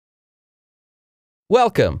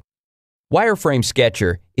Welcome!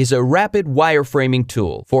 WireframeSketcher is a rapid wireframing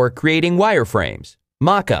tool for creating wireframes,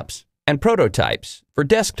 mockups, and prototypes for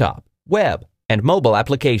desktop, web, and mobile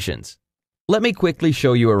applications. Let me quickly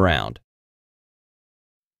show you around.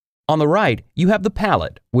 On the right, you have the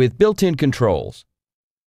palette with built-in controls.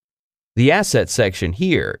 The Assets section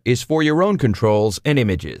here is for your own controls and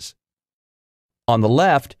images. On the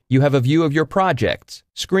left, you have a view of your projects,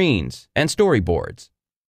 screens, and storyboards.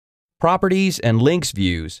 Properties and Links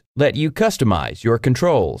views let you customize your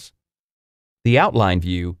controls. The Outline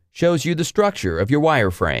view shows you the structure of your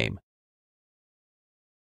wireframe.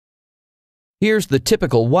 Here's the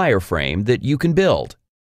typical wireframe that you can build.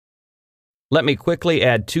 Let me quickly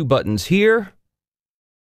add 2 buttons here.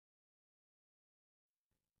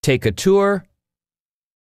 Take a tour.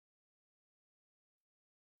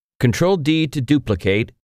 Control-D to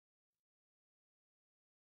duplicate.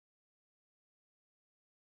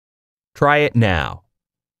 Try it now.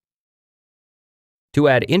 To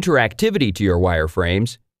add interactivity to your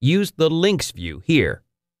wireframes, use the Links view here.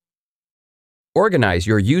 Organize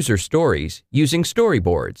your user stories using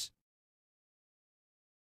storyboards.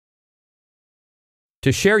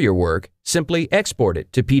 To share your work, simply export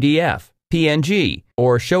it to PDF, PNG,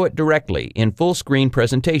 or show it directly in full-screen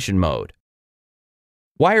presentation mode.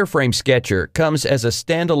 WireframeSketcher comes as a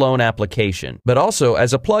standalone application, but also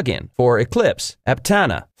as a plugin for Eclipse,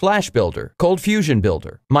 Aptana, Flash Builder, Cold Fusion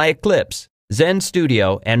Builder, My Eclipse, Zen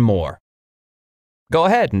Studio, and more. Go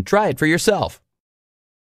ahead and try it for yourself.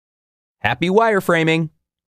 Happy wireframing!